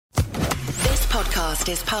podcast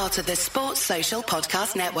is part of the Sports Social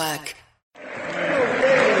Podcast Network.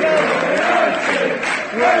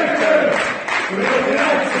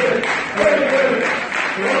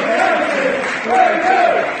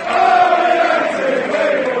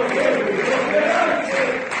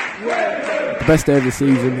 The best day of the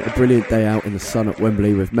season, a brilliant day out in the sun at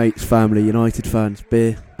Wembley with mates, family, United fans,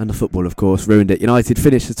 beer and the football of course ruined it. United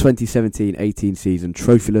finished the 2017-18 season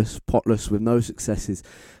trophyless, potless, with no successes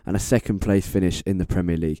and a second place finish in the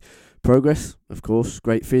Premier League. Progress, of course,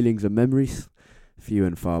 great feelings and memories, few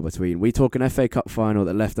and far between. We talk an FA Cup final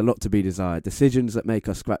that left a lot to be desired, decisions that make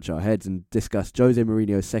us scratch our heads, and discuss Jose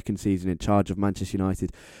Mourinho's second season in charge of Manchester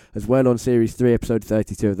United. As well, on Series 3, Episode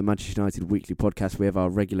 32 of the Manchester United Weekly Podcast, we have our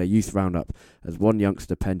regular youth roundup as one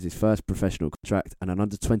youngster pens his first professional contract and an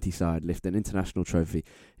under-20 side lift an international trophy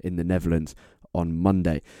in the Netherlands on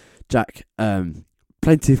Monday. Jack,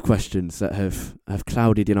 plenty of questions that have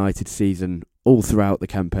clouded United's season all throughout the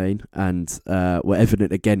campaign and were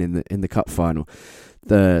evident again in the cup final.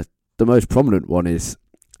 The most prominent one is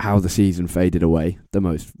how the season faded away, the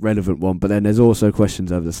most relevant one, but then there's also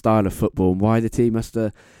questions over the style of football and why the team has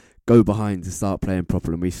to go behind to start playing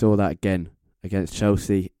properly. And we saw that again against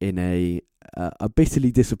Chelsea in a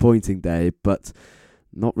bitterly disappointing day, but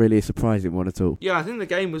not really a surprising one at all. Yeah, I think the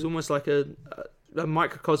game was almost like a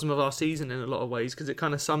microcosm of our season in a lot of ways, because it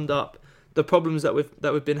kind of summed up the problems that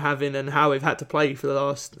we've been having and how we've had to play for the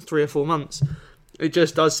last 3 or 4 months. It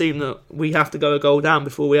just does seem that we have to go a goal down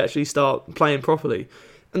before we actually start playing properly.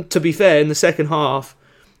 And to be fair, in the second half,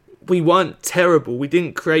 we weren't terrible. We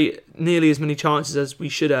didn't create nearly as many chances as we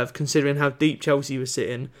should have, considering how deep Chelsea was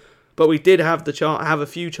sitting. But we did have have a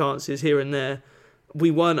few chances here and there. We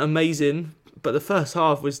weren't amazing, but the first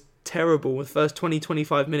half was terrible. The first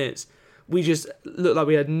 20-25 minutes, we just looked like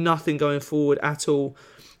we had nothing going forward at all.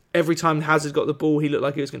 Every time Hazard got the ball, he looked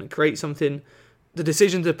like he was going to create something. The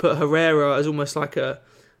decision to put Herrera as almost like a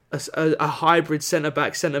hybrid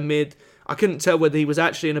centre-back, centre-mid, I couldn't tell whether he was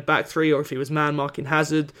actually in a back three or if he was man-marking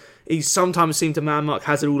Hazard. He sometimes seemed to man-mark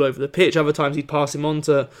Hazard all over the pitch. Other times he'd pass him on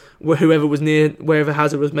to whoever was near, wherever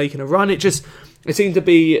Hazard was making a run. It seemed to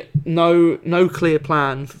be no clear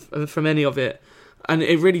plan from any of it. And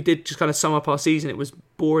it really did just kind of sum up our season. It was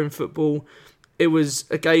boring football. It was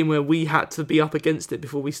a game where we had to be up against it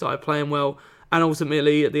before we started playing well. And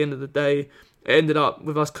ultimately, at the end of the day, it ended up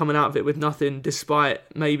with us coming out of it with nothing,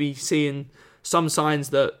 despite maybe seeing some signs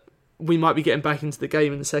that we might be getting back into the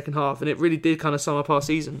game in the second half. And it really did kind of sum up our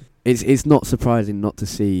season. It's not surprising not to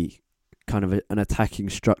see kind of an attacking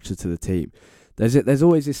structure to the team. There's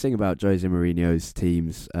always this thing about Jose Mourinho's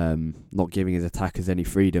teams not giving his attackers any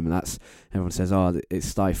freedom, and that's, everyone says, it's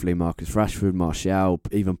stifling Marcus Rashford, Martial,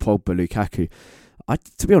 even Pogba, Lukaku.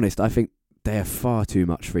 To be honest, I think they have far too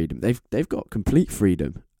much freedom. They've got complete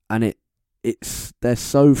freedom, and they're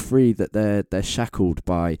so free that they're shackled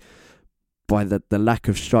by the lack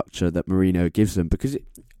of structure that Mourinho gives them, because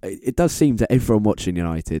it does seem to everyone watching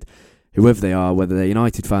United, whoever they are, whether they're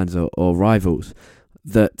United fans or rivals,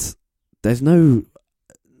 that there's no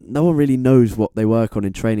one really knows what they work on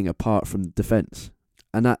in training apart from defence,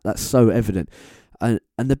 and that's so evident. And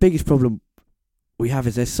the biggest problem we have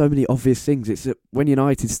is there's so many obvious things. It's that when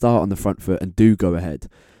United start on the front foot and do go ahead,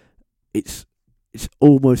 it's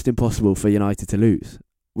almost impossible for United to lose.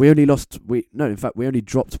 We only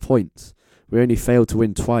dropped points. We only failed to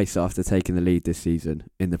win twice after taking the lead this season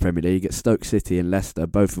in the Premier League at Stoke City and Leicester,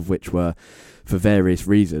 both of which were for various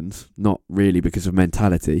reasons, not really because of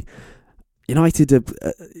mentality. United,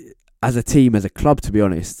 as a team, as a club, to be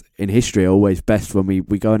honest, in history, are always best when we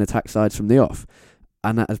go and attack sides from the off.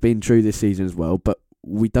 And that has been true this season as well, but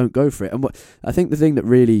we don't go for it. And I think the thing that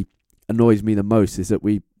really annoys me the most is that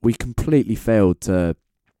we completely failed to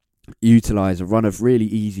utilise a run of really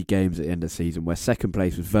easy games at the end of the season where second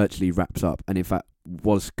place was virtually wrapped up, and in fact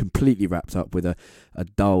was completely wrapped up with a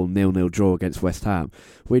dull 0-0 draw against West Ham.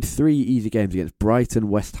 We had 3 easy games against Brighton,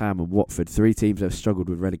 West Ham and Watford, 3 teams that have struggled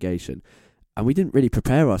with relegation. And we didn't really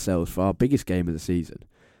prepare ourselves for our biggest game of the season.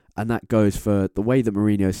 And that goes for the way that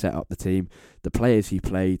Mourinho set up the team, the players he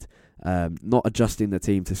played, not adjusting the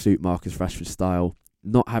team to suit Marcus Rashford's style,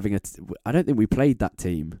 not having I don't think we played that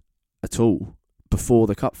team at all before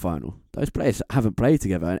the cup final. Those players haven't played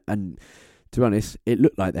together, and to be honest, it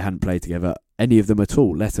looked like they hadn't played together, any of them at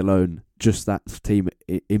all, let alone just that team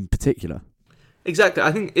in particular. Exactly.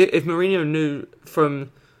 I think if Mourinho knew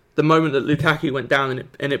from the moment that Lukaku went down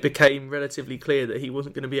and it became relatively clear that he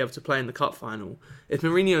wasn't going to be able to play in the cup final, if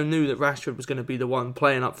Mourinho knew that Rashford was going to be the one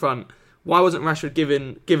playing up front, why wasn't Rashford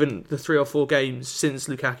given the 3 or 4 games since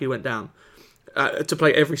Lukaku went down to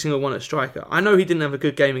play every single one at striker? I know he didn't have a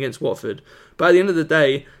good game against Watford, but at the end of the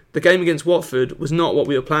day, The game against Watford was not what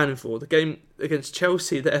we were planning for. The game against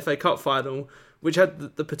Chelsea, the FA Cup final, which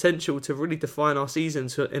had the potential to really define our season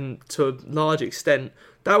to a large extent,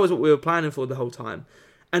 that was what we were planning for the whole time.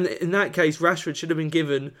 And in that case, Rashford should have been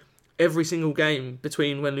given every single game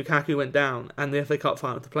between when Lukaku went down and the FA Cup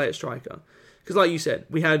final to play at striker. Because like you said,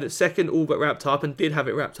 we had a second all but wrapped up and did have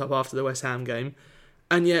it wrapped up after the West Ham game.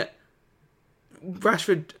 And yet,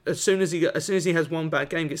 Rashford, as soon as he has one bad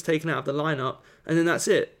game, gets taken out of the lineup, and then that's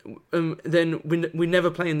it. Then we never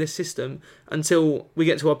play in this system until we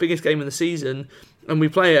get to our biggest game of the season, and we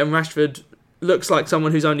play it, and Rashford looks like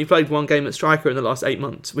someone who's only played one game at striker in the last 8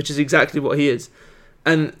 months, which is exactly what he is.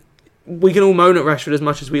 And we can all moan at Rashford as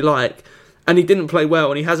much as we like, and he didn't play well,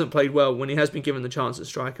 and he hasn't played well when he has been given the chance at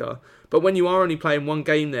striker. But when you are only playing one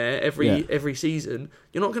game there every season,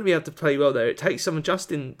 you're not going to be able to play well there. It takes some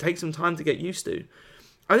adjusting, takes some time to get used to.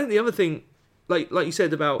 I think the other thing, like you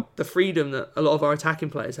said about the freedom that a lot of our attacking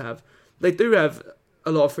players have, they do have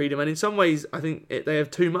a lot of freedom, and in some ways I think they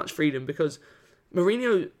have too much freedom, because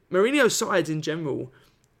Mourinho's sides in general,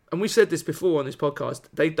 and we've said this before on this podcast,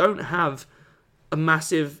 they don't have a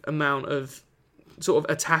massive amount of sort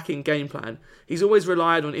of attacking game plan. He's always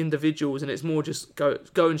relied on individuals, and it's more just go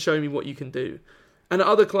and show me what you can do. And at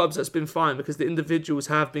other clubs that's been fine, because the individuals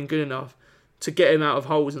have been good enough to get him out of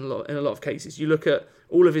holes in a lot of cases. You look at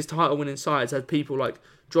all of his title winning sides had people like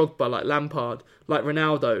Drogba, like Lampard, like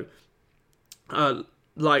Ronaldo,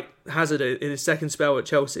 like Hazard in his second spell at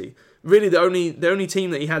Chelsea. Really the only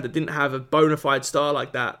team that he had that didn't have a bona fide star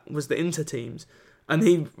like that was the Inter teams. And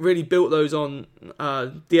he really built those on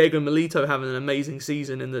Diego Milito having an amazing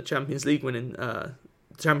season in the Champions League winning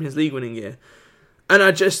year.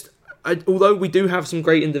 And although we do have some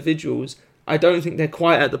great individuals, I don't think they're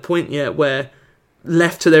quite at the point yet where,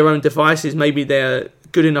 left to their own devices, maybe they're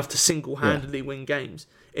good enough to single-handedly win games.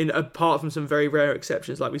 Apart from some very rare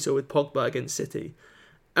exceptions, like we saw with Pogba against City.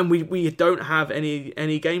 And we don't have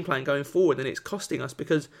any game plan going forward, and it's costing us,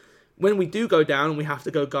 because when we do go down and we have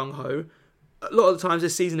to go gung-ho, a lot of the times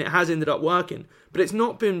this season it has ended up working, but it's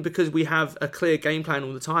not been because we have a clear game plan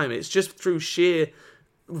all the time. It's just through sheer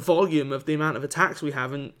volume of the amount of attacks we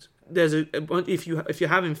have, and if you're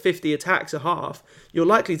having 50 attacks a half, you're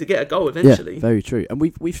likely to get a goal eventually. Yeah, very true. And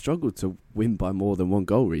we've struggled to win by more than one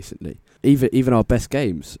goal recently. Even our best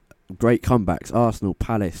games, great comebacks: Arsenal,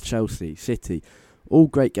 Palace, Chelsea, City, all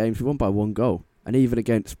great games. We won by one goal, and even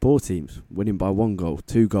against poor teams, winning by one goal,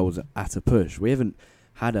 2 goals at a push. We haven't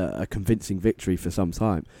had a convincing victory for some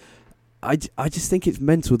time. I just think it's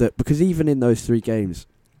mental that, because even in those 3 games,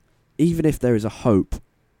 even if there is a hope,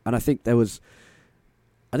 and I think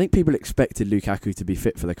people expected Lukaku to be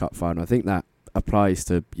fit for the cup final. I think that applies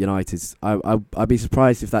to United's. I'd be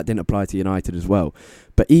surprised if that didn't apply to United as well.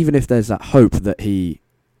 But even if there's that hope that he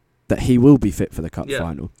will be fit for the cup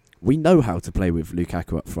final, we know how to play with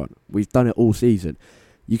Lukaku up front. We've done it all season.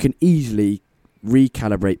 You can easily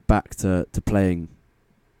recalibrate back to playing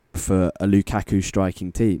for a Lukaku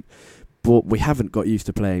striking team. But we haven't got used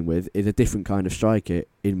to playing with is a different kind of striker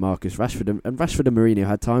in Marcus Rashford. And Rashford and Mourinho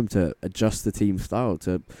had time to adjust the team style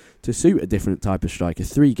to suit a different type of striker.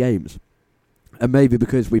 3 games. And maybe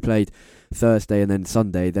because we played Thursday and then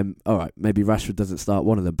Sunday, then all right, maybe Rashford doesn't start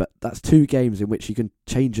one of them. But that's 2 games in which you can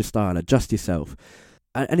change your style, adjust yourself.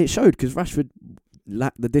 And it showed, because Rashford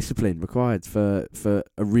lacked the discipline required for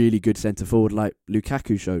a really good centre-forward like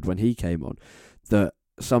Lukaku showed when he came on, that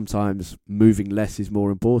sometimes moving less is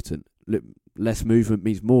more important. Less movement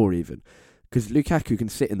means more, even, because Lukaku can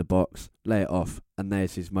sit in the box, lay it off, and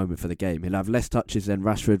there's his moment for the game. He'll have less touches than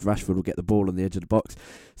Rashford. Rashford will get the ball on the edge of the box.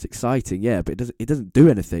 It's exciting, yeah, but it doesn't do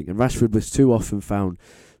anything. And Rashford was too often found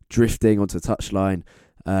drifting onto the touchline.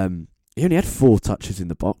 He only had 4 touches in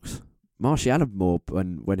the box. Martial had more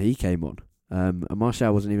when he came on, and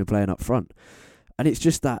Martial wasn't even playing up front. And it's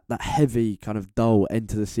just that heavy, kind of dull end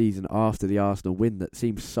to the season after the Arsenal win that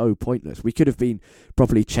seems so pointless. We could have been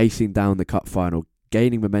properly chasing down the cup final,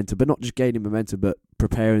 gaining momentum, but not just gaining momentum, but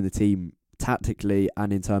preparing the team tactically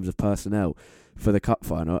and in terms of personnel for the cup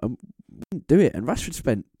final. And we didn't do it. And Rashford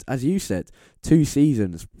spent, as you said, 2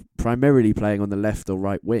 seasons primarily playing on the left or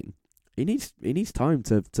right wing. He needs time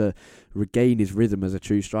to regain his rhythm as a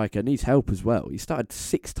true striker. He needs help as well. He started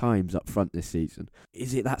 6 times up front this season.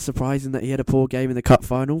 Is it that surprising that he had a poor game in the cup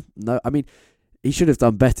final? No, I mean, he should have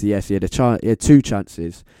done better. Yes, he had he had 2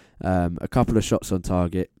 chances, a couple of shots on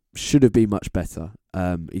target. Should have been much better.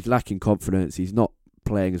 He's lacking confidence. He's not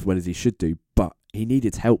playing as well as he should do. But he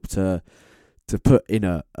needed help to put in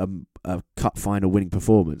a cup final winning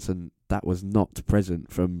performance, and that was not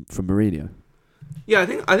present from Mourinho. Yeah, I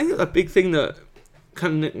think a big thing that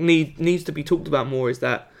kind of needs to be talked about more is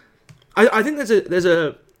that I think there's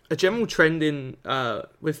a a general trend in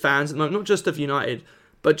with fans, not just of United,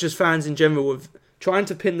 but just fans in general, of trying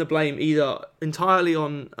to pin the blame either entirely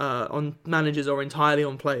on managers or entirely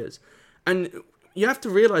on players. And you have to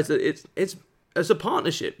realise that it's a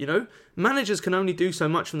partnership. Managers can only do so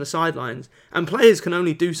much from the sidelines, and players can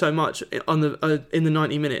only do so much in the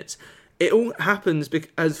 90 minutes. It all happens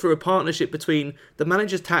as through a partnership between the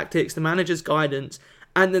manager's tactics, the manager's guidance,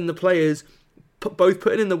 and then the players both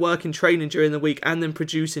putting in the work in training during the week and then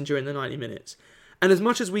producing during the 90 minutes. And as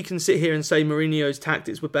much as we can sit here and say Mourinho's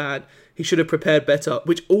tactics were bad, he should have prepared better,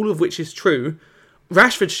 all of which is true,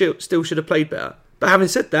 Rashford still should have played better. But having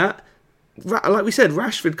said that, like we said,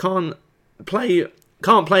 Rashford can't play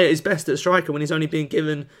at his best at striker when he's only being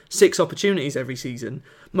given 6 opportunities every season,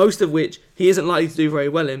 most of which he isn't likely to do very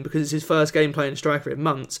well in because it's his first game playing striker in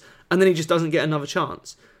months, and then he just doesn't get another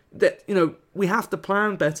chance. We have to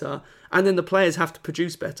plan better, and then the players have to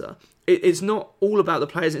produce better. It's not all about the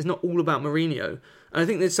players, it's not all about Mourinho. And I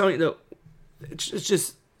think there's something that it's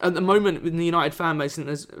just, at the moment in the United fan base, I think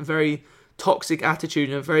there's a very toxic attitude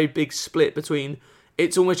and a very big split between,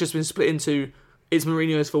 it's almost just been split into, it's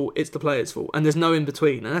Mourinho's fault, it's the players' fault, and there's no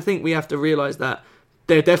in-between. And I think we have to realise that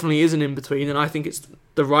there definitely is an in-between, and I think it's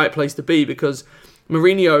the right place to be, because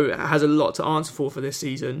Mourinho has a lot to answer for this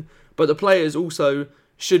season, but the players also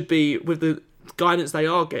should be, with the guidance they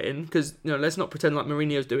are getting, because let's not pretend like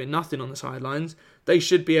Mourinho's doing nothing on the sidelines. They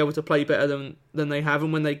should be able to play better than they have,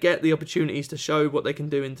 and when they get the opportunities to show what they can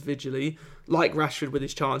do individually, like Rashford with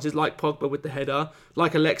his chances, like Pogba with the header,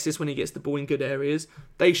 like Alexis when he gets the ball in good areas,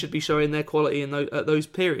 they should be showing their quality at those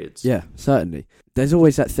periods. Yeah, certainly. There's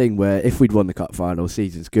always that thing where if we'd won the cup final,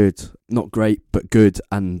 season's good, not great, but good,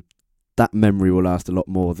 and that memory will last a lot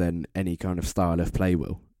more than any kind of style of play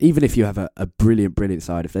will. Even if you have a brilliant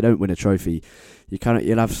side, if they don't win a trophy,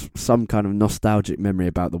 you'll have some kind of nostalgic memory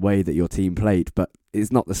about the way that your team played, but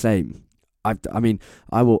it's not the same. I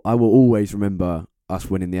will always remember us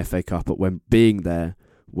winning the FA Cup, but when being there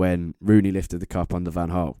when Rooney lifted the cup under Van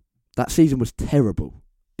Gaal. That season was terrible.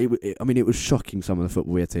 It was shocking, some of the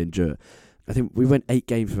football we had to endure. I think we went 8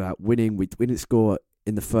 games without winning. We didn't score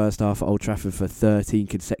in the first half at Old Trafford for 13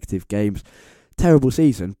 consecutive games. Terrible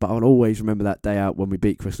season, but I'll always remember that day out when we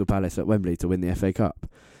beat Crystal Palace at Wembley to win the FA Cup.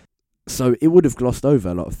 So it would have glossed over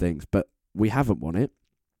a lot of things, but we haven't won it.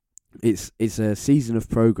 It's a season of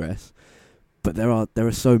progress, but there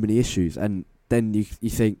are so many issues, and then you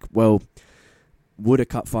think, well, would a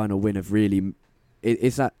cup final win have really?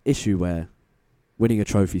 Is that issue where winning a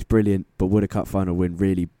trophy is brilliant, but would a cup final win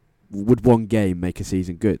really? Would one game make a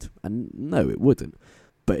season good? And no, it wouldn't.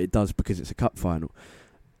 But it does because it's a cup final.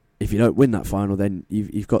 If you don't win that final, then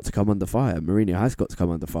you've got to come under fire. Mourinho has got to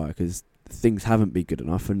come under fire because things haven't been good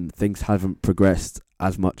enough and things haven't progressed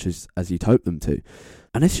as much as you'd hope them to.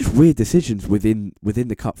 And it's just weird decisions within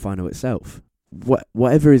the cup final itself.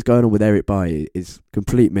 Whatever is going on with Eric Bailly is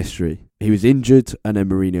complete mystery. He was injured, and then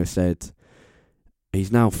Mourinho said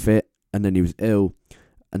he's now fit, and then he was ill,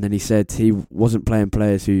 and then he said he wasn't playing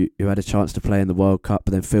players who had a chance to play in the World Cup,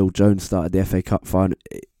 but then Phil Jones started the FA Cup final.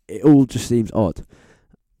 It all just seems odd.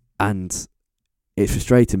 And it's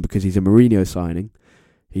frustrating because he's a Mourinho signing.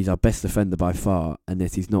 He's our best defender by far, and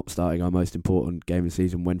yet he's not starting our most important game of the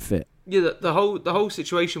season when fit. Yeah, the whole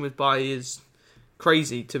situation with Bailly is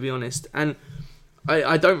crazy, to be honest. And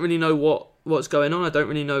I don't really know what's going on. I don't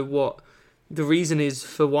really know what the reason is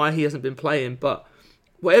for why he hasn't been playing. But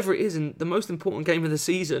whatever it is, in the most important game of the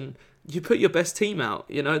season, you put your best team out.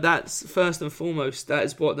 That's first and foremost. That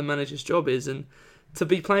is what the manager's job is. And to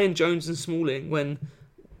be playing Jones and Smalling when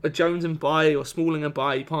a Jones and Bailly or Smalling and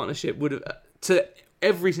Bailly partnership would have, to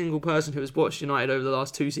every single person who has watched United over the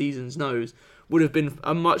last 2 seasons knows, would have been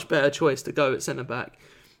a much better choice to go at centre-back.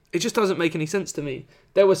 It just doesn't make any sense to me.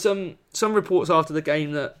 There were some reports after the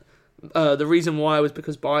game that the reason why was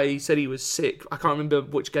because Bailly said he was sick. I can't remember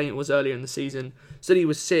which game it was earlier in the season. Said he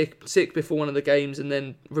was sick before one of the games and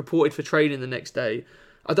then reported for training the next day.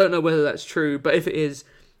 I don't know whether that's true, but if it is,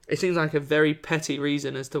 it seems like a very petty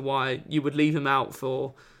reason as to why you would leave him out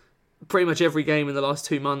for pretty much every game in the last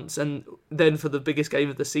 2 months, and then for the biggest game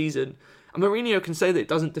of the season. And Mourinho can say that it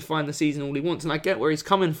doesn't define the season all he wants, and I get where he's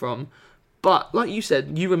coming from. But like you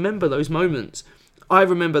said, you remember those moments. I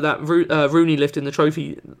remember that Rooney lifting the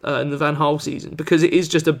trophy in the Van Gaal season because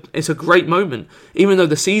it's a great moment, even though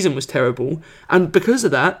the season was terrible. And because of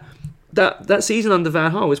that season under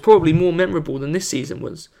Van Gaal was probably more memorable than this season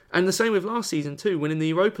was. And the same with last season too, winning the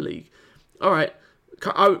Europa League. All right.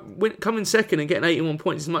 Coming second and getting 81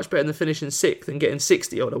 points is much better than finishing 6th and getting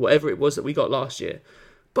 60 odd or whatever it was that we got last year.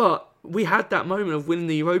 But we had that moment of winning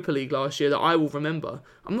the Europa League last year that I will remember.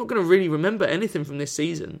 I'm not going to really remember anything from this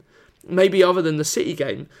season. maybe other than the City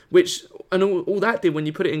game, which, and all that did when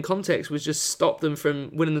you put it in context was just stop them from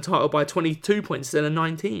winning the title by 22 points instead of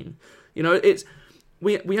 19. You know,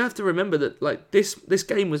 we have to remember that like this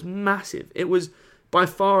game was massive. It was by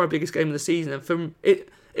far our biggest game of the season, and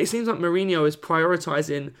it seems like Mourinho is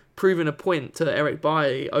prioritising proving a point to Eric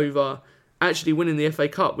Bailly over actually winning the FA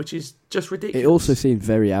Cup, which is just ridiculous. It also seemed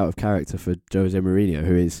very out of character for Jose Mourinho,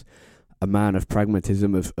 who is a man of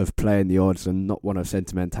pragmatism, of playing the odds and not one of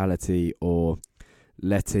sentimentality or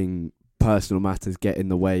letting personal matters get in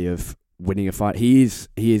the way of winning a fight. He is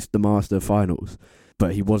the master of finals,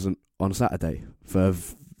 but he wasn't on Saturday for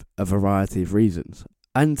a variety of reasons.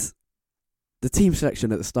 And the team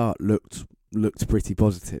selection at the start looked pretty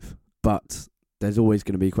positive, but there's always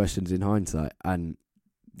going to be questions in hindsight. And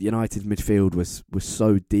United's midfield was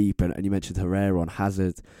so deep, and you mentioned Herrera on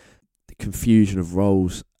Hazard, the confusion of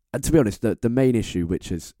roles. And to be honest, the main issue, which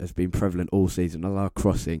has been prevalent all season, our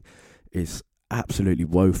crossing is absolutely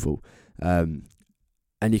woeful.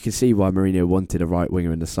 And you can see why Mourinho wanted a right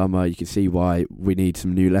winger in the summer. You can see why we need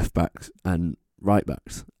some new left backs and right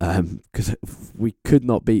backs, because we could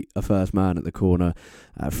not beat a first man at the corner,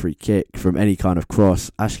 free kick from any kind of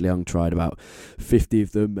cross. Ashley Young tried about 50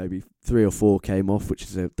 of them, maybe 3 or 4 came off, which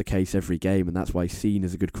is the case every game, and that's why he's seen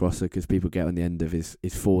as a good crosser, because people get on the end of his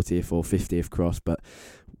 40th or 50th cross. But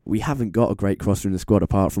we haven't got a great crosser in the squad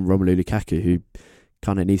apart from Romelu Lukaku, who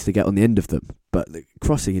kind of needs to get on the end of them. But the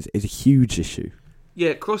crossing is a huge issue.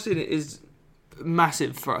 Yeah, crossing is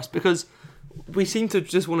massive for us because we seem to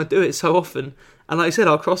just want to do it so often. And like I said,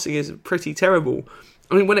 our crossing is pretty terrible.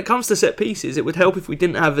 I mean, when it comes to set pieces, it would help if we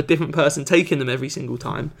didn't have a different person taking them every single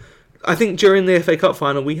time. I think during the FA Cup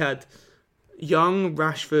final, we had Young,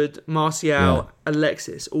 Rashford, Martial,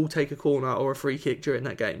 Alexis all take a corner or a free kick during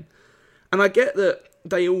that game. And I get that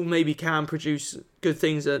they all maybe can produce good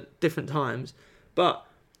things at different times, but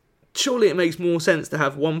surely it makes more sense to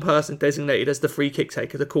have one person designated as the free kick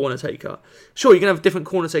taker, the corner taker. Sure, you can have a different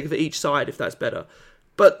corner taker for each side if that's better,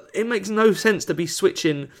 but it makes no sense to be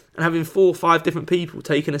switching and having 4 or 5 different people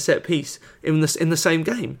taking a set piece in the same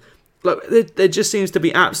game. Like there just seems to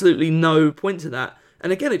be absolutely no point to that.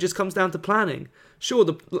 And again, it just comes down to planning. Sure,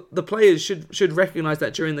 the players should recognise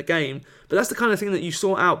that during the game, but that's the kind of thing that you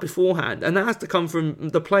sort out beforehand, and that has to come from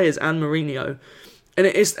the players and Mourinho.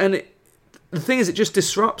 The thing is, it just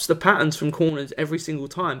disrupts the patterns from corners every single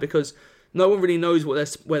time because no one really knows where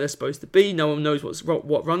they're supposed to be. No one knows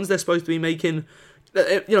what runs they're supposed to be making.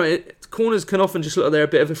 Corners can often just look like they're a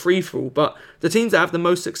bit of a free-for-all, but the teams that have the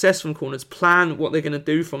most success from corners plan what they're going to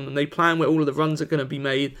do from them. They plan where all of the runs are going to be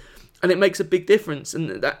made, and it makes a big difference.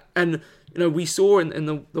 And we saw in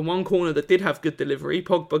the one corner that did have good delivery,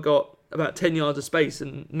 Pogba got about 10 yards of space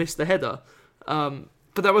and missed the header.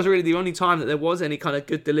 But that was really the only time that there was any kind of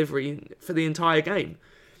good delivery for the entire game.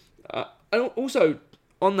 And also,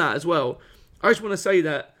 on that as well, I just want to say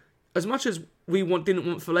that as much as we didn't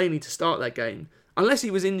want Fellaini to start that game, unless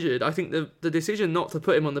he was injured, I think the decision not to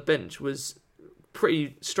put him on the bench was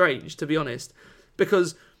pretty strange, to be honest.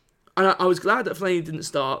 Because I was glad that Fellaini didn't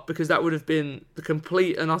start, because that would have been the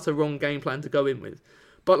complete and utter wrong game plan to go in with.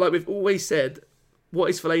 But like we've always said, what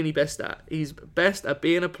is Fellaini best at? He's best at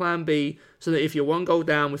being a plan B, so that if you're 1 goal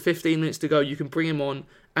down with 15 minutes to go, you can bring him on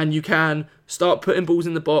and you can start putting balls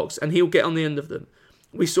in the box and he'll get on the end of them.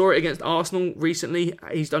 We saw it against Arsenal recently.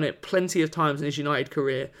 He's done it plenty of times in his United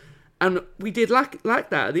career. And we did lack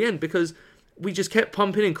that at the end because we just kept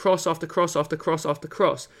pumping in cross after cross after cross after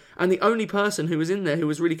cross. And the only person who was in there who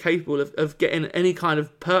was really capable of getting any kind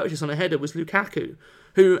of purchase on a header was Lukaku,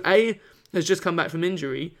 who A, has just come back from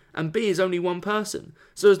injury, and B, is only one person.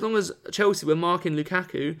 So as long as Chelsea were marking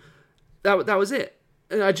Lukaku, that was it.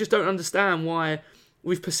 And I just don't understand why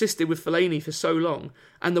we've persisted with Fellaini for so long.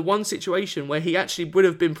 And the one situation where he actually would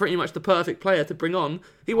have been pretty much the perfect player to bring on,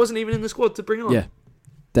 he wasn't even in the squad to bring on. Yeah,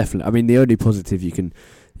 definitely. I mean, the only positive you can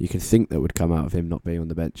think that would come out of him not being on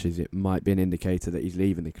the bench is it might be an indicator that he's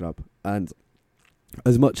leaving the club. And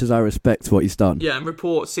as much as I respect what he's done, yeah, and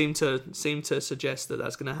reports seem to suggest that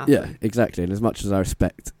that's going to happen. Yeah, exactly. And as much as I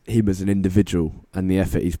respect him as an individual and the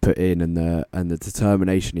effort he's put in and the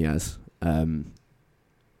determination he has,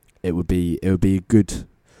 it would be a good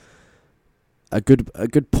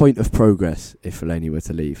point of progress if Fellaini were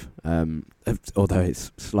to leave. Although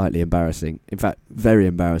it's slightly embarrassing, in fact, very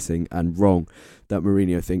embarrassing and wrong that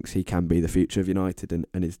Mourinho thinks he can be the future of United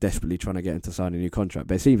and is desperately trying to get him to sign a new contract.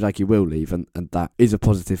 But it seems like he will leave, and that is a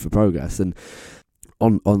positive for progress. And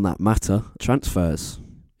on that matter, transfers.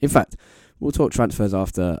 In fact, we'll talk transfers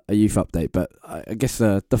after a youth update, but I guess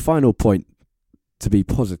the final point to be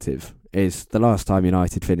positive is the last time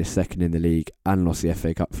United finished second in the league and lost the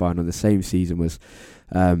FA Cup final. The same season was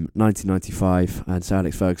 1995, and Sir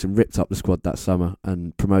Alex Ferguson ripped up the squad that summer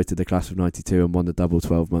and promoted the class of 92 and won the double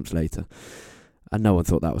 12 months later. And no one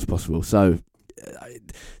thought that was possible. So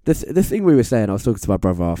the thing we were saying, I was talking to my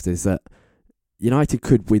brother after, is that United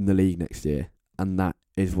could win the league next year, and that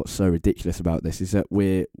is what's so ridiculous about this, is that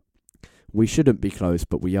we shouldn't be close,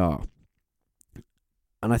 but we are.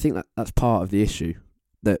 And I think that's part of the issue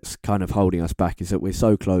that's kind of holding us back, is that we're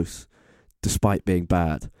so close despite being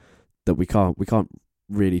bad that we can't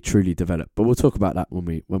really truly develop. But we'll talk about that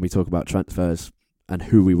when we talk about transfers and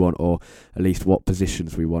who we want, or at least what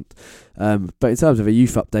positions we want. But in terms of a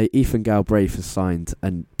youth update, Ethan Galbraith has signed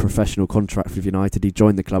a professional contract with United. He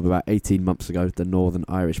joined the club about 18 months ago, the Northern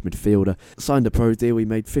Irish midfielder. Signed a pro deal. He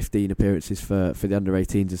made 15 appearances for the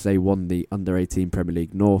under-18s as they won the under-18 Premier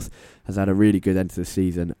League North. Has had a really good end to the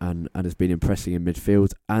season and has been impressing in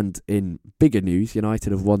midfield. And in bigger news,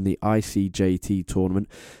 United have won the ICJT tournament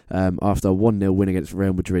after a 1-0 win against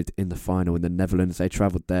Real Madrid in the final in the Netherlands. They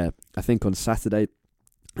travelled there, I think, on Saturday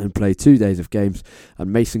and played 2 days of games,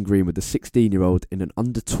 and Mason Greenwood, the 16-year-old in an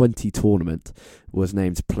under-20 tournament, was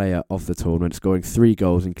named player of the tournament, scoring 3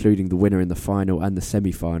 goals, including the winner in the final and the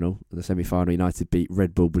semi-final. In the semi-final, United beat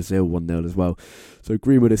Red Bull Brazil 1-0 as well. So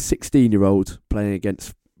Greenwood, a 16-year-old playing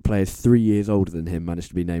against players 3 years older than him, managed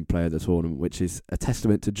to be named player of the tournament, which is a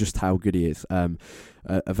testament to just how good he is.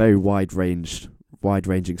 A very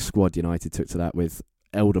wide-ranging squad United took to that, with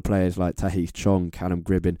elder players like Tahith Chong, Callum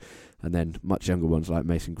Gribbin, and then much younger ones like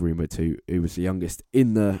Mason Greenwood, who was the youngest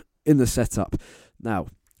in the setup. Now,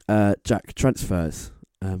 Jack, transfers.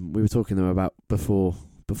 We were talking to them about before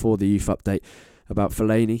the youth update about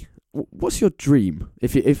Fellaini. What's your dream?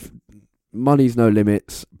 If money's no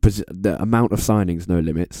limits, the amount of signings no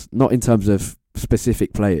limits, not in terms of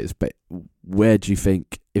specific players, but where do you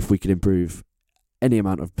think, if we could improve any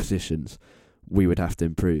amount of positions, we would have to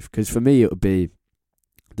improve? Because for me,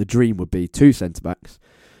 the dream would be 2 centre-backs,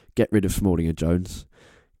 get rid of Smalling and Jones,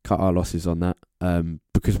 cut our losses on that,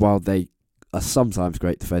 because while they are sometimes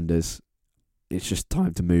great defenders, it's just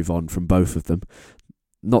time to move on from both of them.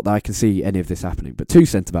 Not that I can see any of this happening, but 2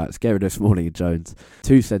 centre-backs, get rid of Smalling and Jones,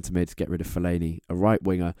 2 centre-mids, get rid of Fellaini, a right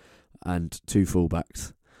winger and 2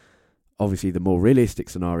 full-backs. Obviously, the more realistic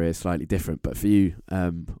scenario is slightly different, but for you,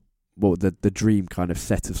 what would the dream kind of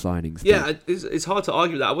set of signings be? Yeah, it's hard to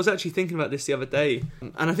argue that. I was actually thinking about this the other day,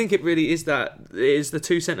 and I think it really is that. It is the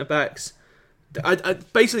 2 centre-backs. I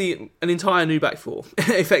basically, an entire new back four,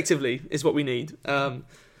 effectively, is what we need.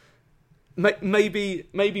 Maybe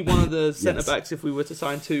one of the centre-backs, if we were to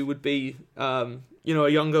sign 2, would be a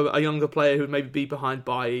younger player who would maybe be behind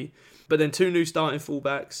Bailly, but then 2 new starting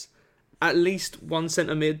full-backs, at least 1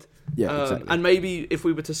 centre-mid, exactly. And maybe if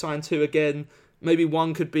we were to sign 2 again, maybe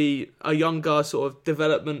one could be a younger sort of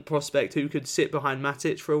development prospect who could sit behind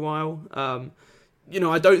Matic for a while. I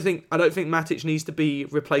don't think Matic needs to be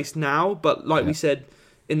replaced now, but like we said,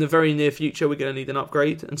 in the very near future, we're going to need an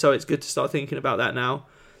upgrade, and so it's good to start thinking about that now.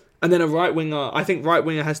 And then a right winger. I think right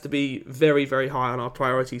winger has to be very, very high on our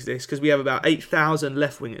priorities list, because we have about 8,000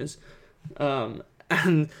 left wingers,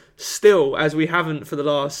 and still, as we haven't for the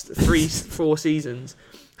last 3-4 seasons,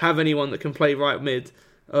 have anyone that can play right mid.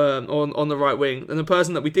 On the right wing, and the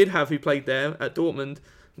person that we did have who played there at Dortmund,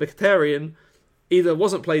 Mkhitaryan, either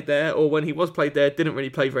wasn't played there, or when he was played there, didn't really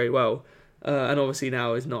play very well, and obviously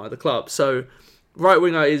now is not at the club. So right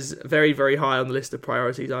winger is very, very high on the list of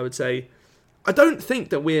priorities, I would say. I don't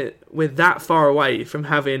think that we're that far away from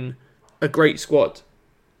having a great squad.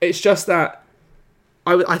 It's just that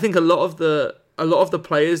I think a lot of the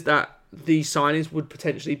players that these signings would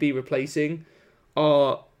potentially be replacing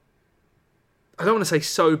are, I don't want to say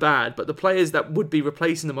so bad, but the players that would be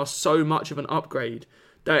replacing them are so much of an upgrade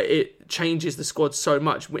that it changes the squad so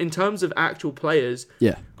much. In terms of actual players,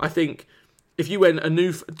 I think if you went 2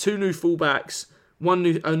 new fullbacks,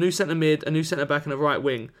 a new centre mid, a new centre back, and a right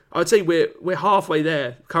wing, I would say we're halfway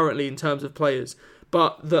there currently in terms of players.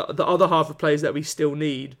 But the other half of players that we still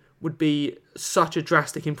need would be such a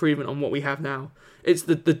drastic improvement on what we have now. It's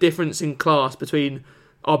the difference in class between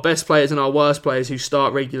our best players and our worst players who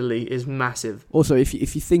start regularly is massive. Also, if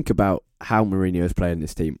you think about how Mourinho is playing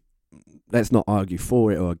this team, let's not argue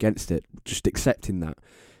for it or against it, just accepting that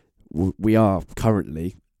we are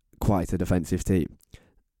currently quite a defensive team.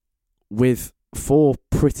 With 4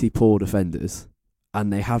 pretty poor defenders,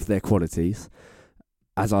 and they have their qualities,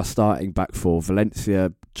 as our starting back 4,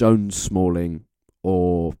 Valencia, Jones, Smalling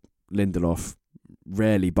or Lindelof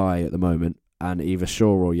rarely buy at the moment, and either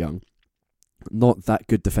Shaw or Young. Not that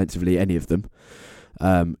good defensively, any of them,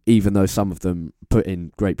 even though some of them put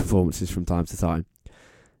in great performances from time to time.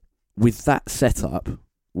 with that setup,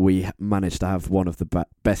 we managed to have one of the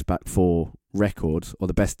best back four records, or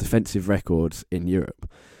the best defensive records in Europe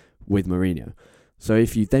with Mourinho. So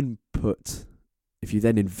if you then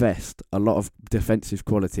invest a lot of defensive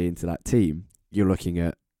quality into that team, you're looking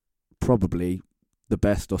at probably the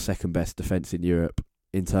best or second best defence in Europe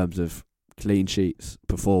in terms of clean sheets,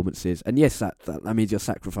 performances. And yes, that means you're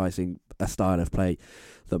sacrificing a style of play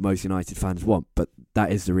that most United fans want, but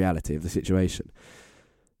that is the reality of the situation.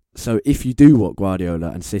 So if you do what Guardiola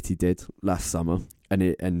and City did last summer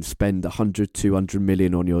and spend 100-200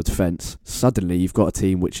 million on your defence, suddenly you've got a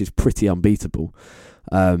team which is pretty unbeatable.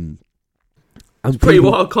 It's a pretty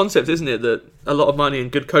wild concept, isn't it, that a lot of money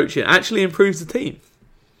and good coaching actually improves the team?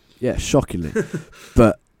 Yeah, shockingly.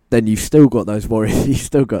 But then you've still got those worries. You've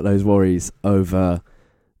still got those worries over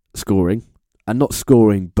scoring, and not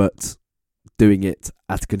scoring, but doing it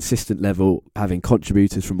at a consistent level, having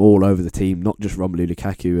contributors from all over the team, not just Romelu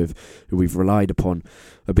Lukaku, who we've relied upon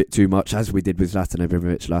a bit too much, as we did with Zlatan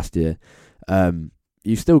Ibrahimovic last year.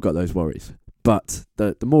 You've still got those worries. But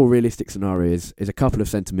the more realistic scenario is a couple of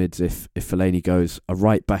centre mids. If Fellaini goes, a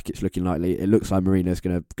right back, it's looking likely. It looks like Mourinho's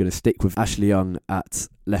going to stick with Ashley Young at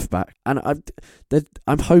left back, and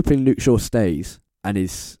I'm hoping Luke Shaw stays. And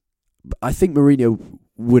I think Mourinho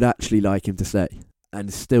would actually like him to stay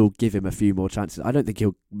and still give him a few more chances. I don't think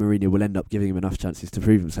Mourinho will end up giving him enough chances to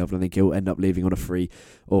prove himself. I think he'll end up leaving on a free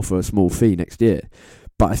or for a small fee next year.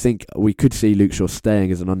 But I think we could see Luke Shaw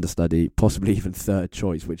staying as an understudy, possibly even third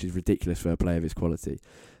choice, which is ridiculous for a player of his quality,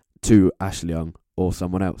 to Ashley Young or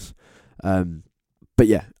someone else. But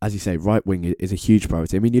yeah, as you say, right wing is a huge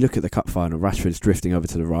priority. I mean, you look at the cup final, Rashford's drifting over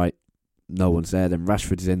to the right, no one's there, then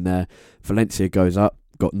Rashford's in there, Valencia goes up,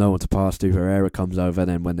 got no one to pass to, Herrera comes over,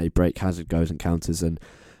 then when they break, Hazard goes and counters, and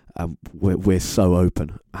we're so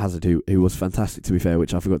open. Hazard, who was fantastic to be fair,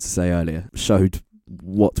 which I forgot to say earlier, showed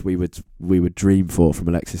what we would dream for from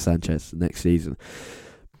Alexis Sanchez next season.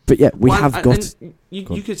 But yeah,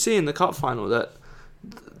 you could see in the cup final that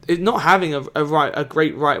not having a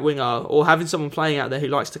great right winger or having someone playing out there who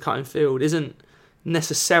likes to cut in field isn't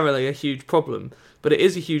necessarily a huge problem, but it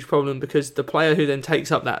is a huge problem because the player who then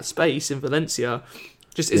takes up that space in Valencia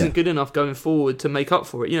just isn't good enough going forward to make up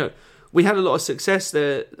for it. You know, we had a lot of success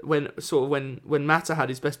there when Mata had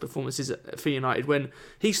his best performances for United, when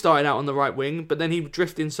he started out on the right wing, but then he would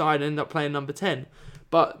drift inside and end up playing number 10.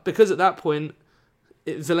 But because at that point,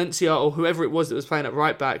 Valencia or whoever it was that was playing at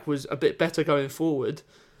right back was a bit better going forward,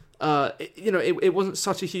 it wasn't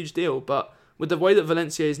such a huge deal. But with the way that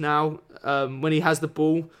Valencia is now, when he has the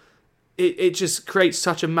ball, it just creates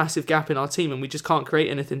such a massive gap in our team, and we just can't create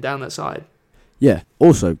anything down that side. Yeah,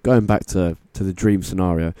 also, going back to the dream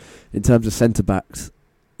scenario, in terms of centre-backs,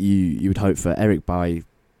 you would hope for Eric Bailly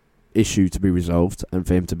issue to be resolved and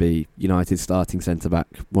for him to be United's starting centre-back,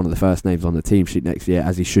 one of the first names on the team sheet next year,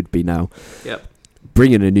 as he should be now. Yep.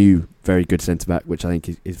 Bring in a new, very good centre-back, which I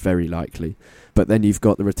think is very likely. But then you've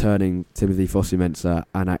got the returning Timothy Fosu-Mensah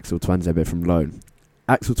and Axel Tuanzebe from loan.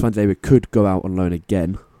 Axel Tuanzebe could go out on loan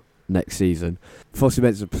again next season.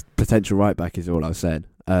 Fosu-Mensah potential right-back is all I was saying.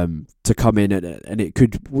 To come in and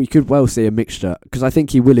we could well see a mixture, because I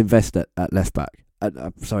think he will invest at left back. I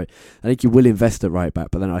think he will invest at right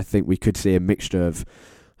back, but then I think we could see a mixture of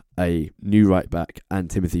a new right back and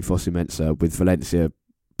Timothy Fosu-Mensah, with Valencia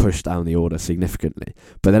pushed down the order significantly.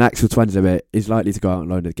 But then Axel Tuanzebe is likely to go out on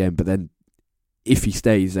loan again, but then if he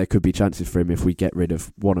stays, there could be chances for him if we get rid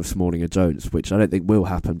of one of Smalling or Jones, which I don't think will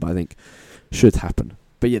happen, but I think should happen.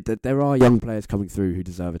 But yeah, there are young players coming through who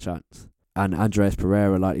deserve a chance. And Andreas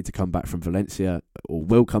Pereira likely to come back from Valencia, or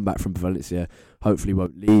will come back from Valencia. Hopefully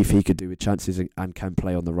won't leave. He could do with chances and can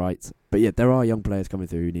play on the right. But yeah, there are young players coming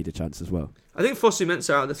through who need a chance as well. I think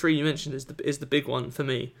Fosu-Mensah, out of the three you mentioned, is the big one for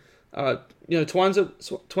me. Tuanzebe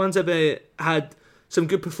had some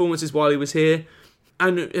good performances while he was here,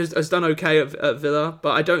 and has done okay at Villa.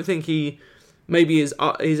 But I don't think he maybe is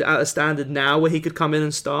at a standard now where he could come in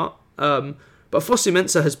and start. But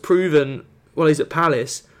Fosu-Mensah has proven while he's at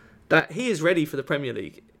Palace that he is ready for the Premier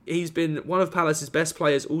League. He's been one of Palace's best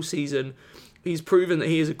players all season. He's proven that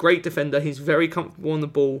he is a great defender. He's very comfortable on the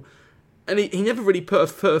ball. And he never really put a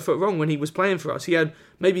foot wrong when he was playing for us. He had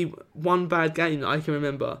maybe one bad game that I can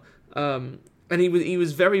remember. And he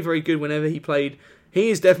was very, very good whenever he played. He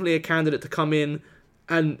is definitely a candidate to come in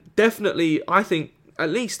and definitely, I think,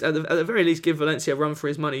 at the very least, give Valencia a run for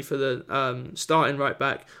his money for the starting right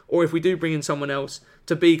back. Or if we do bring in someone else,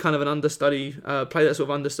 to be kind of an understudy, play that sort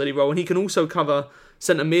of understudy role. And he can also cover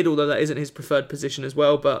centre mid, although that isn't his preferred position as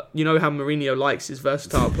well. But you know how Mourinho likes his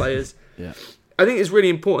versatile players. Yeah, I think it's really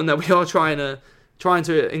important that we are trying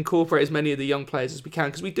to incorporate as many of the young players as we can,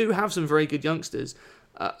 because we do have some very good youngsters.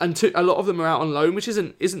 a lot of them are out on loan, which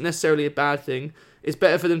isn't necessarily a bad thing. It's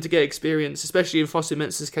better for them to get experience, especially in Fosu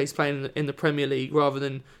Mensah's case, playing in the Premier League rather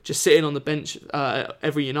than just sitting on the bench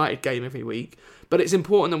every United game every week. But it's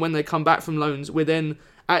important that when they come back from loans, we're then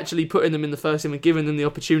actually putting them in the first team and giving them the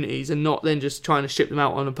opportunities, and not then just trying to ship them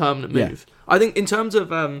out on a permanent move. I think in terms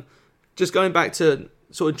of just going back to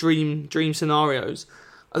sort of dream scenarios,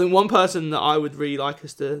 I think one person that I would really like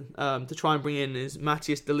us to try and bring in is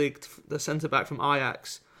Matthias de Ligt, the centre back from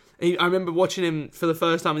Ajax. I remember watching him for the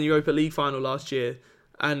first time in the Europa League final last year,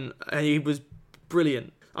 and he was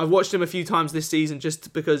brilliant. I've watched him a few times this season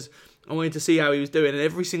just because I wanted to see how he was doing, and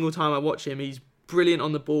every single time I watch him, he's brilliant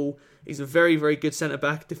on the ball. He's a very, very good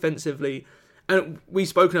centre-back defensively. And we've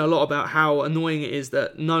spoken a lot about how annoying it is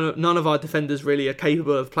that none of our defenders really are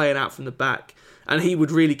capable of playing out from the back, and he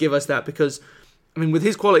would really give us that because, I mean, with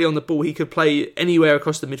his quality on the ball, he could play anywhere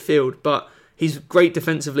across the midfield, but he's great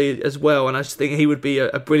defensively as well, and I just think he would be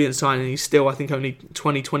a brilliant signing. He's still, I think, only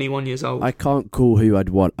 20, 21 years old. I can't call who I'd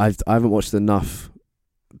want. I haven't watched enough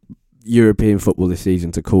European football this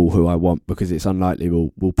season to call who I want, because it's unlikely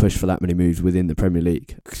we'll push for that many moves within the Premier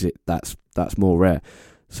League, because that's more rare.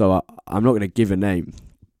 So I'm not going to give a name,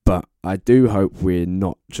 but I do hope we're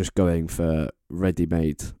not just going for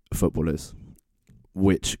ready-made footballers,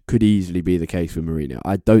 which could easily be the case with Mourinho.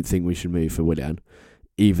 I don't think we should move for Willian,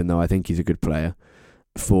 even though I think he's a good player,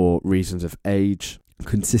 for reasons of age,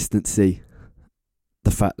 consistency,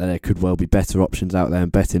 the fact that there could well be better options out there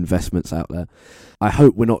and better investments out there. I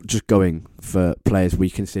hope we're not just going for players we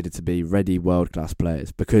consider to be ready world-class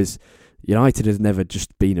players, because United has never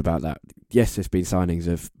just been about that. Yes, there's been signings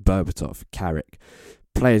of Berbatov, Carrick,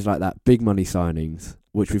 players like that, big money signings,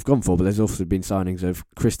 which we've gone for, but there's also been signings of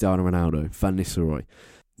Cristiano Ronaldo, Van Nistelrooy,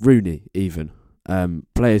 Rooney even.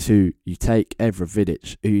 Players who you take, Evra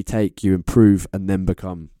Vidic, who you take, you improve, and then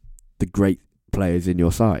become the great players in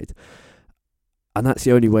your side. And that's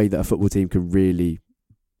the only way that a football team can really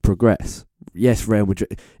progress. Yes, Real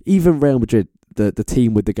Madrid, the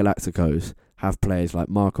team with the Galacticos, have players like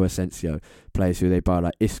Marco Asensio, players who they buy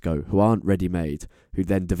like Isco, who aren't ready-made, who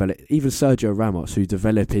then develop, even Sergio Ramos, who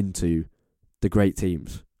develop into the great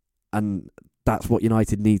teams. And that's what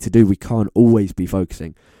United need to do. We can't always be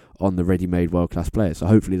focusing on the ready-made world-class players. So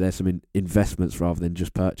hopefully there's some investments rather than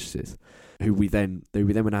just purchases, who we then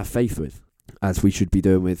would have faith with, as we should be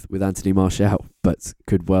doing with Anthony Martial, but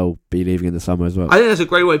could well be leaving in the summer as well. I think that's a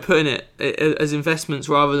great way of putting it, as investments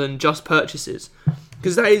rather than just purchases,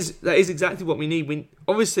 because that is exactly what we need.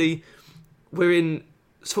 We're in,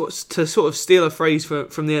 to sort of steal a phrase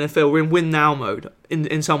from the NFL, we're in win now mode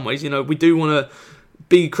in some ways. You know, we do want to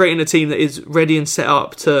be creating a team that is ready and set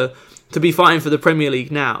up to be fighting for the Premier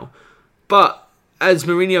League now. But as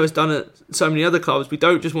Mourinho has done at so many other clubs, we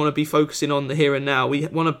don't just want to be focusing on the here and now. We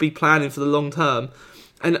want to be planning for the long term.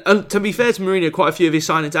 And to be fair to Mourinho, quite a few of his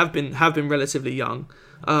signings have been relatively young,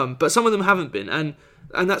 but some of them haven't been. And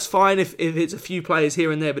that's fine if it's a few players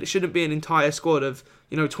here and there, but it shouldn't be an entire squad of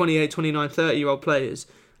 28, 29, 30-year-old players.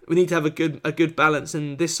 We need to have a good balance.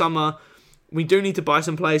 And this summer, we do need to buy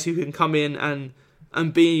some players who can come in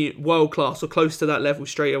and be world class or close to that level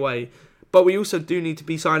straight away. But we also do need to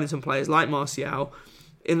be signing some players like Martial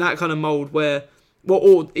in that kind of mould where,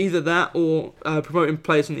 or either that or promoting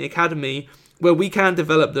players from the academy where we can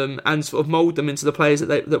develop them and sort of mould them into the players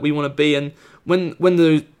that we want to be. And when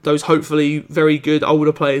those hopefully very good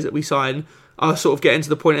older players that we sign are sort of getting to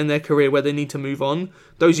the point in their career where they need to move on,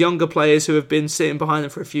 those younger players who have been sitting behind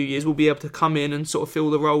them for a few years will be able to come in and sort of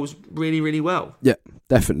fill the roles really, really well. Yeah,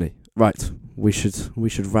 definitely. Right, we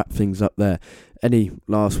should wrap things up there. Any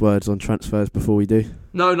last words on transfers before we do?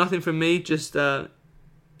 No, nothing from me. Just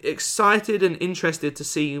excited and interested to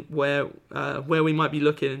see where we might be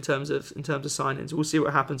looking in terms of signings. We'll see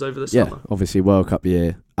what happens over the summer. Yeah, obviously World Cup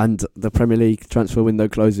year and the Premier League transfer window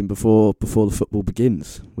closing before the football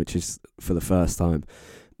begins, which is for the first time,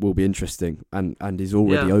 will be interesting and is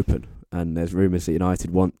already open. And there's rumours that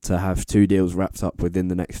United want to have 2 deals wrapped up within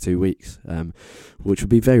the next 2 weeks, which would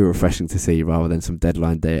be very refreshing to see rather than some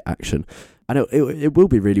deadline day action. And it will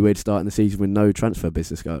be really weird starting the season with no transfer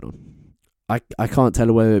business going on. I can't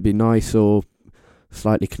tell whether it'd be nice or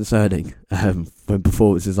slightly concerning when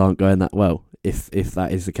performances aren't going that well, if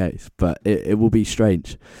that is the case. But it will be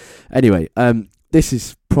strange. Anyway, this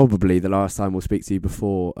is probably the last time we'll speak to you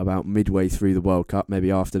before about midway through the World Cup,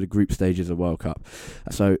 maybe after the group stages of World Cup.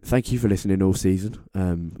 So thank you for listening all season.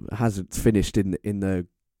 It hasn't finished in the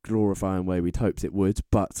glorifying way we'd hoped it would,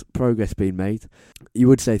 but progress being made. You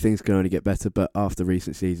would say things can only get better, but after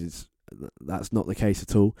recent seasons, that's not the case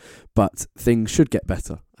at all. But things should get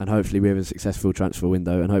better, and hopefully we have a successful transfer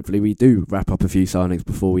window, and hopefully we do wrap up a few signings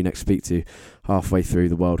before we next speak to you halfway through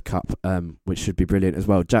the World Cup, which should be brilliant as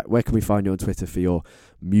well. Jack, where can we find you on Twitter for your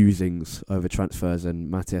musings over transfers and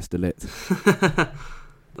Matthias de Ligt?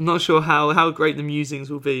 I'm not sure how great the musings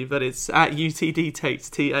will be, but it's at UTD Tait,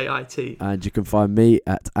 Tait. And you can find me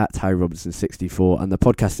at Harry Robinson 64, and the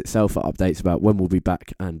podcast itself for updates about when we'll be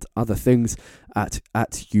back and other things at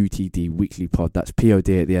UTD Weekly Pod. That's POD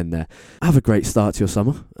at the end there. Have a great start to your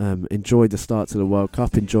summer. Enjoy the start to the World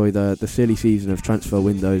Cup. Enjoy the silly season of transfer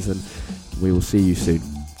windows, and we will see you soon.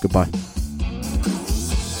 Goodbye.